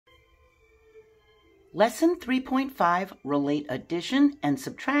Lesson 3.5, Relate Addition and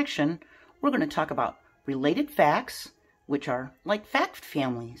Subtraction. We're going to talk about related facts, which are like fact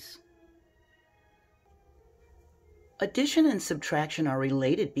families. Addition and subtraction are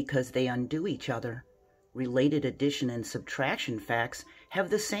related because they undo each other. Related addition and subtraction facts have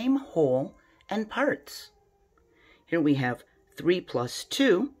the same whole and parts. Here we have 3 plus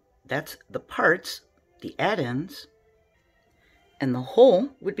 2, that's the parts, the addends, and the whole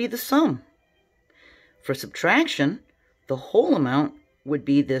would be the sum. For subtraction, the whole amount would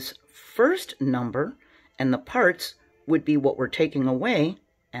be this first number, and the parts would be what we're taking away,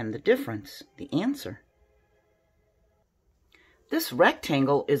 and the difference, the answer. This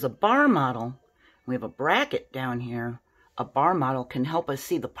rectangle is a bar model. We have a bracket down here. A bar model can help us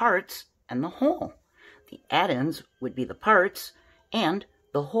see the parts and the whole. The addends would be the parts, and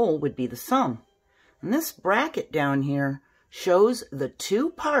the whole would be the sum. And this bracket down here shows the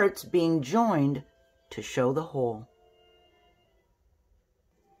two parts being joined to show the whole.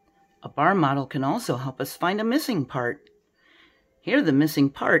 A bar model can also help us find a missing part. Here the missing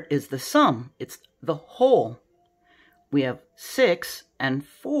part is the sum. It's the whole. We have 6 and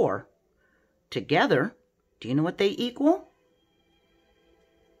 4. Together, do you know what they equal?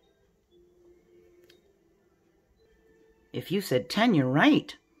 If you said 10, you're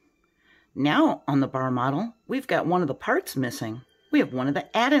right. Now on the bar model, we've got one of the parts missing. We have one of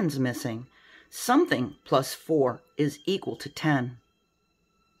the addends missing. Something plus 4 is equal to 10.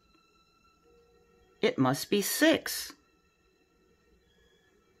 It must be 6.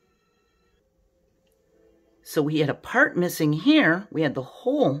 So we had a part missing here. We had the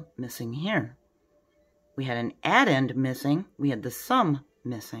whole missing here. We had an addend missing. We had the sum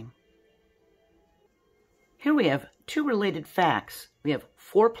missing. Here we have two related facts. We have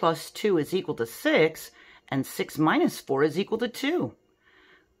 4 plus 2 is equal to 6, and 6 minus 4 is equal to 2.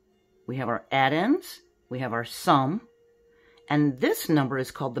 We have our addends, we have our sum, and this number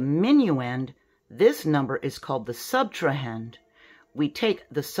is called the minuend. This number is called the subtrahend. We take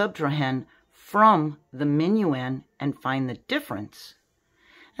the subtrahend from the minuend and find the difference.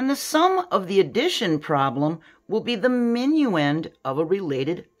 And the sum of the addition problem will be the minuend of a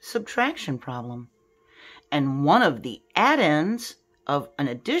related subtraction problem. And one of the addends of an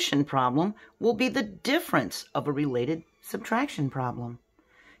addition problem will be the difference of a related subtraction problem.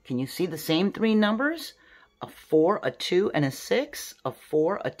 Can you see the same three numbers? A 4, a 2, and a 6. A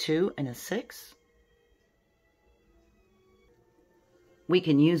 4, a 2, and a 6. We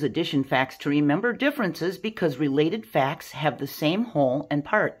can use addition facts to remember differences because related facts have the same whole and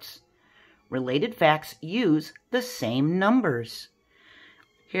parts. Related facts use the same numbers.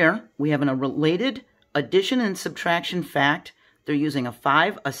 Here we have a related addition and subtraction fact. They're using a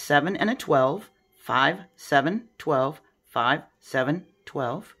 5, a 7, and a 12. 5, 7, 12, 5, 7,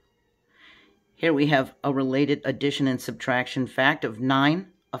 12. Here we have a related addition and subtraction fact of 9,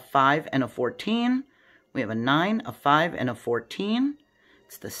 a 5, and a 14. We have a 9, a 5, and a 14.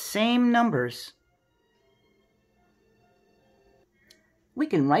 It's the same numbers. We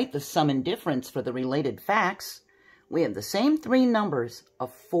can write the sum and difference for the related facts. We have the same three numbers, a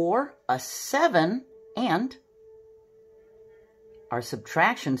 4, a 7, and our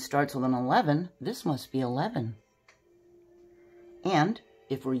subtraction starts with an 11. This must be 11. And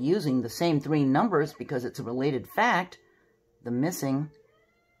if we're using the same three numbers because it's a related fact, the missing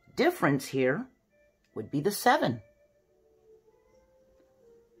difference here would be the 7.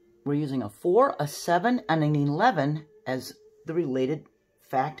 We're using a 4, a 7, and an 11 as the related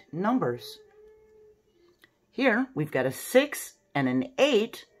fact numbers. Here, we've got a 6 and an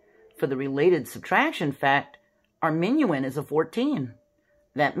 8. For the related subtraction fact, our minuend is a 14.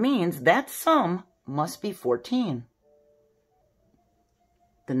 That means that sum must be 14.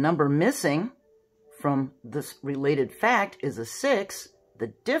 The number missing from this related fact is a 6. The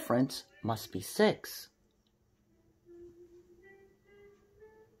difference must be 6.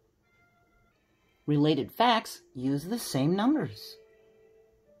 Related facts use the same numbers.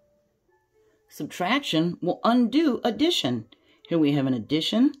 Subtraction will undo addition. Here we have an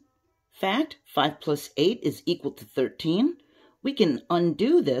addition fact. 5 plus 8 is equal to 13. We can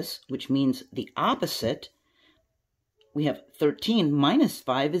undo this, which means the opposite. We have 13 minus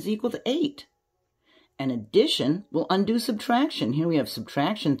 5 is equal to 8. And addition will undo subtraction. Here we have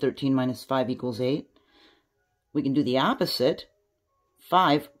subtraction, 13 minus 5 equals 8. We can do the opposite.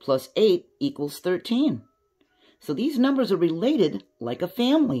 5 plus 8 equals 13. So these numbers are related like a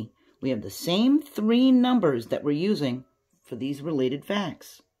family. We have the same three numbers that we're using for these related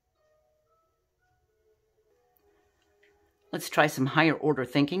facts. Let's try some higher order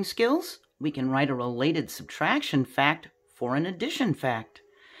thinking skills. We can write a related subtraction fact for an addition fact.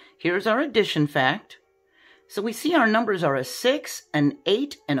 Here's our addition fact. So we see our numbers are a 6, an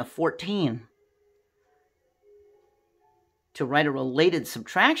 8, and a 14. To write a related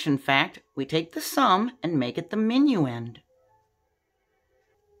subtraction fact, we take the sum and make it the minuend.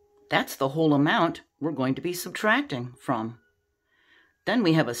 That's the whole amount we're going to be subtracting from. Then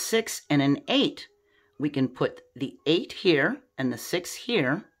we have a 6 and an 8. We can put the 8 here and the 6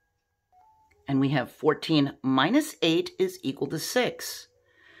 here. And we have 14 minus 8 is equal to 6.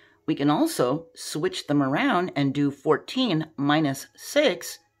 We can also switch them around and do 14 minus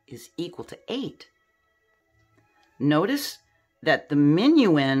 6 is equal to 8. Notice that the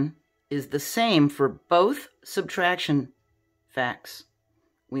minuend is the same for both subtraction facts.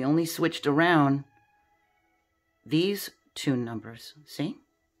 We only switched around these two numbers, see?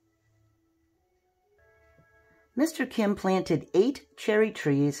 Mr. Kim planted 8 cherry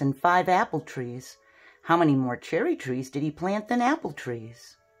trees and 5 apple trees. How many more cherry trees did he plant than apple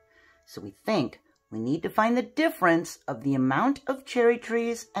trees? So we think we need to find the difference of the amount of cherry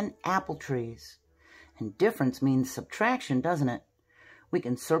trees and apple trees. And difference means subtraction, doesn't it? We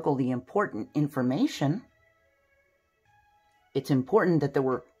can circle the important information. It's important that there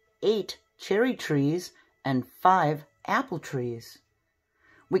were 8 cherry trees and 5 apple trees.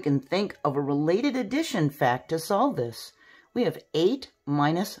 We can think of a related addition fact to solve this. We have 8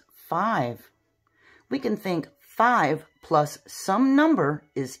 minus 5. We can think 5 plus some number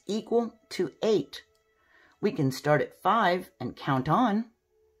is equal to 8. We can start at 5 and count on.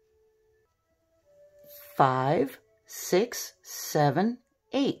 5, 6, 7,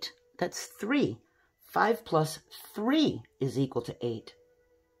 8. That's 3. 5 plus 3 is equal to 8.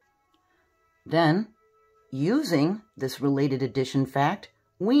 Then, using this related addition fact,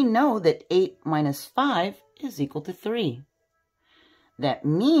 we know that 8 minus 5 is equal to 3. That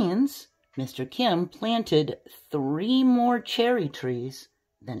means Mr. Kim planted 3 more cherry trees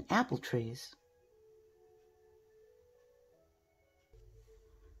than apple trees.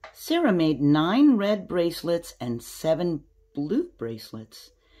 Sarah made 9 red bracelets and 7 blue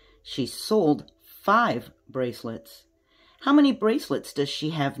bracelets. She sold 5 bracelets. How many bracelets does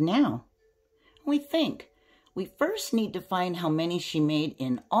she have now? We think we first need to find how many she made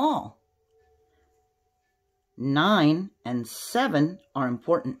in all. 9 and 7 are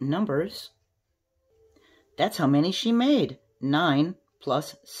important numbers. That's how many she made. 9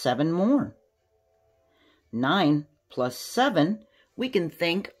 plus 7 more. 9 plus 7, we can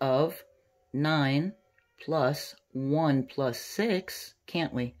think of 9 plus 1 plus 6,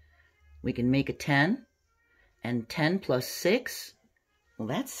 can't we? We can make a 10, and 10 plus 6, well,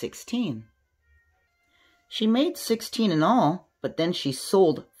 that's 16. She made 16 in all, but then she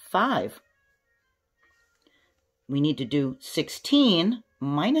sold 5. We need to do 16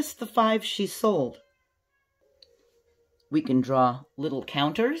 minus the 5 she sold. We can draw little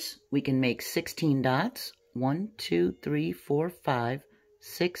counters. We can make 16 dots. 1, 2, 3, 4, 5,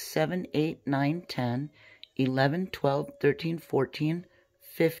 6, 7, 8, 9, 10, 11, 12, 13, 14,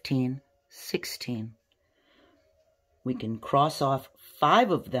 15, 16. We can cross off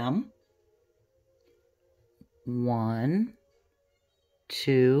 5 of them. 1,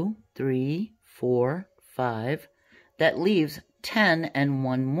 2, 3, 4, 5. That leaves 10 and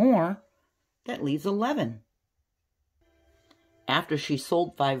 1 more. That leaves 11. After she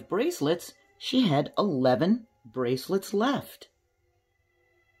sold 5 bracelets, she had 11 bracelets left.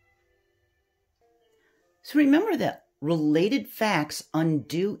 So remember that related facts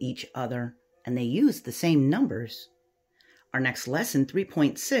undo each other, and they use the same numbers. Our next lesson,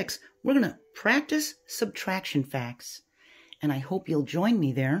 3.6, we're going to practice subtraction facts. And I hope you'll join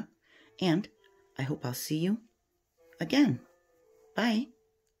me there. And I hope I'll see you again. Bye.